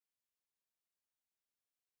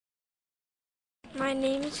My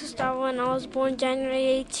name is Gustavo and I was born January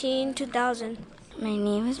 18, 2000. My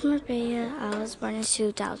name is Marbella. I was born in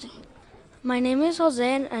 2000. My name is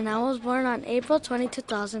Jose and I was born on April 20,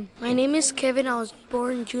 2000. My name is Kevin. I was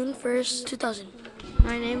born June 1st, 2000.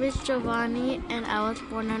 My name is Giovanni and I was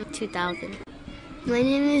born on 2000. My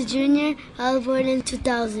name is Junior. I was born in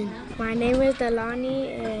 2000. My name is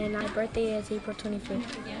Delani and my birthday is April 25th.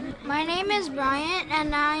 My name is Bryant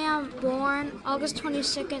and I am born August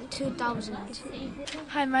 22nd, 2000.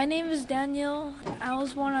 Hi, my name is Daniel. I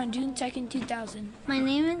was born on June 2nd, 2000. My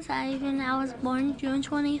name is Ivan. I was born June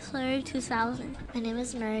 23rd, 2000. My name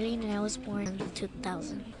is Marilyn and I was born in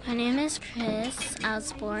 2000. My name is Chris. I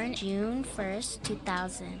was born June 1st,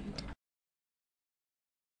 2000.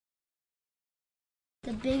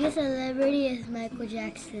 The biggest celebrity is Michael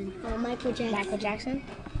Jackson. Michael Jackson. Michael Jackson?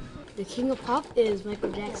 The king of pop is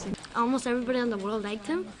Michael Jackson. Almost everybody in the world liked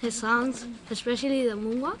him. His songs, especially the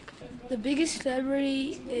moonwalk. The biggest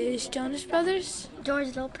celebrity is Jonas Brothers.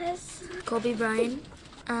 George Lopez. Kobe Bryant.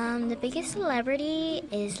 The biggest celebrity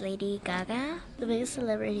is Lady Gaga. The biggest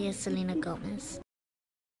celebrity is Selena Gomez.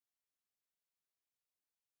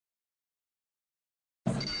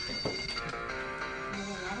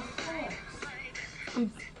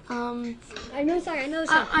 I know the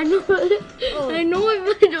song. I know it. Oh. I know it,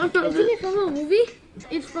 but I don't know. Isn't it from a movie?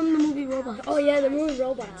 It's from the movie Robots. Oh yeah, the movie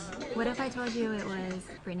Robots. What if I told you it was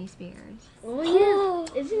Britney Spears? Oh yeah.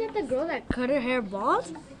 Isn't it the girl that cut her hair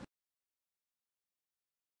bald?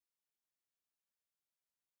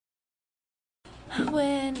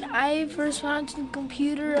 When I first went onto the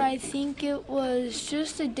computer, I think it was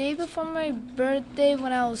just the day before my birthday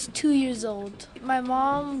when I was 2 years old. My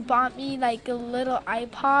mom bought me like a little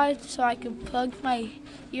iPod so I could plug my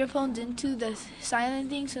earphones into the silent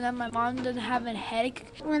thing so that my mom doesn't have a headache.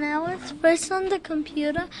 When I was first on the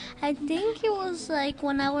computer, I think it was like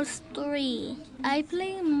when I was 3. I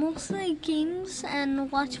play mostly games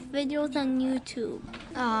and watch videos on YouTube.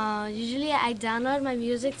 Usually I download my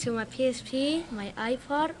music to my PSP, my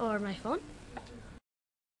iPod, or my phone.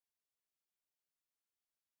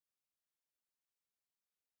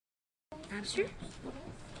 Napster?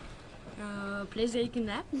 Place that you can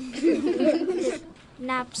nap?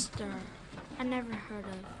 Napster. I never heard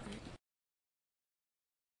of it.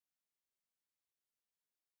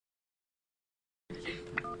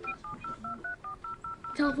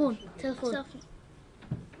 Telephone.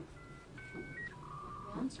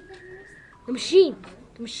 The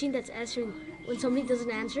machine that's answering. When somebody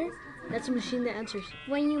doesn't answer, that's a machine that answers.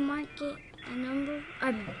 When you might get a number.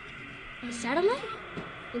 A satellite?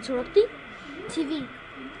 Interrupting? TV.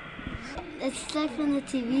 It's like from the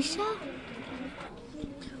TV show.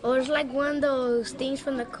 Or it's like one of those things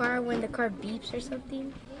from the car when the car beeps or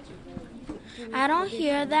something. I don't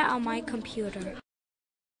hear that on my computer.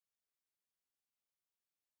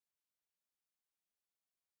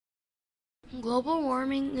 Global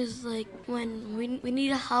warming is like when we need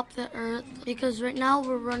to help the earth because right now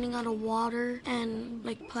we're running out of water and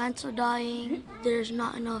like plants are dying. There's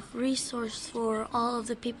not enough resource for all of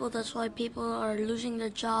the people. That's why people are losing their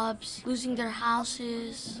jobs, losing their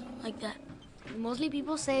houses, like that. Mostly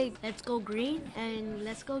people say, let's go green, and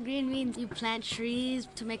let's go green means you plant trees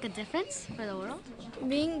to make a difference for the world.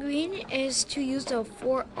 Being green is to use the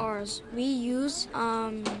 4 R's. We use,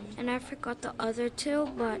 and I forgot the other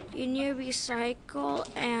 2, but you need to recycle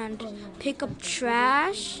and pick up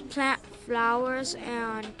trash, plant flowers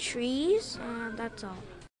and trees, and that's all.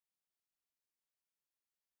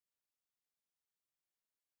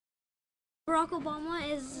 Barack Obama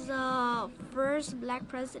is the first black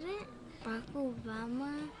president. Barack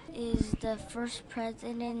Obama is the first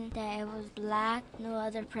president that was black. No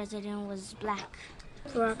other president was black.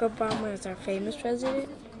 Barack Obama is our famous president.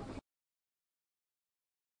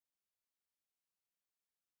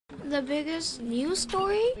 The biggest news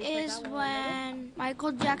story is when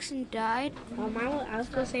Michael Jackson died. I was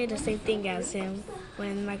going to say the same thing as him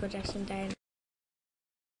when Michael Jackson died.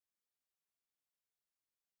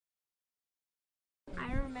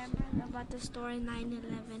 I remember about the story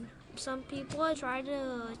 9/11. Some people tried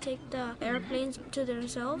to take the airplanes to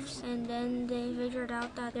themselves, and then they figured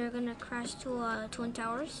out that they're gonna crash to Twin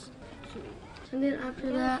Towers. And then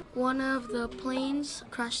after that, one of the planes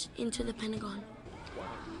crashed into the Pentagon.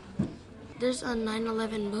 There's a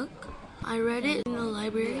 9/11 book. I read it in the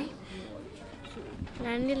library.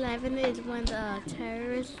 9/11 is when the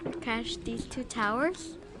terrorists crashed these 2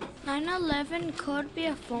 towers. 9/11 could be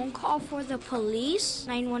a phone call for the police,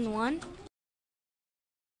 911.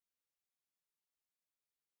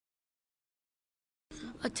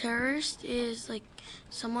 A terrorist is like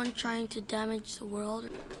someone trying to damage the world.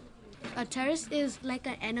 A terrorist is like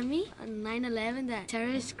an enemy. On 9/11, that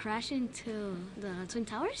terrorists crashed into the Twin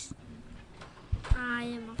Towers. I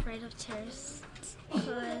am afraid of terrorists.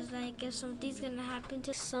 Because, like, if something's gonna happen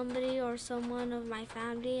to somebody or someone of my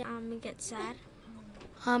family, I'm gonna get sad.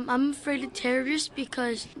 I'm afraid of terrorists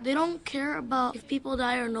because they don't care about if people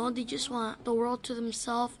die or no. They just want the world to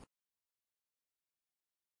themselves.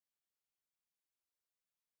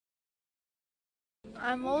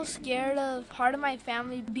 I'm most scared of part of my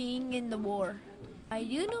family being in the war. I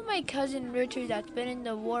do know my cousin Richard that's been in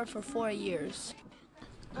the war for 4 years.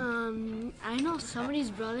 I know somebody's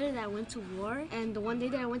brother that went to war, and the one day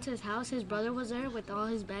that I went to his house, his brother was there with all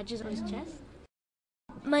his badges on his chest.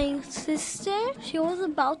 My sister, she was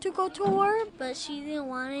about to go to war, but she didn't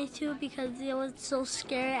want it to because it was so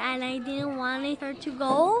scared, and I didn't want her to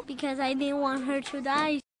go because I didn't want her to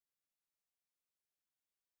die.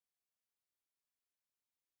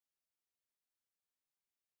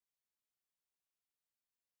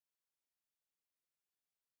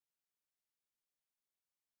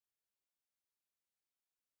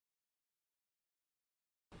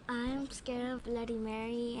 I'm scared of Bloody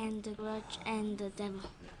Mary and the Grudge and the Devil.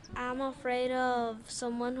 I'm afraid of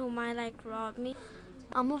someone who might, like, rob me.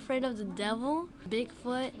 I'm afraid of the devil,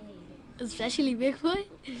 Bigfoot, especially Bigfoot.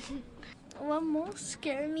 What most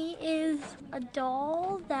scares me is a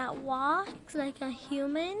doll that walks like a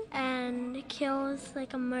human and kills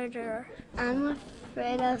like a murderer. I'm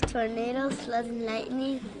afraid of tornadoes, floods, and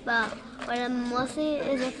lightning, but what I'm mostly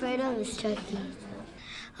afraid of is Chucky.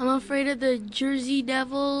 I'm afraid of the Jersey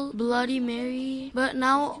Devil, Bloody Mary. But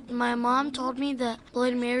now my mom told me that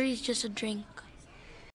Bloody Mary is just a drink.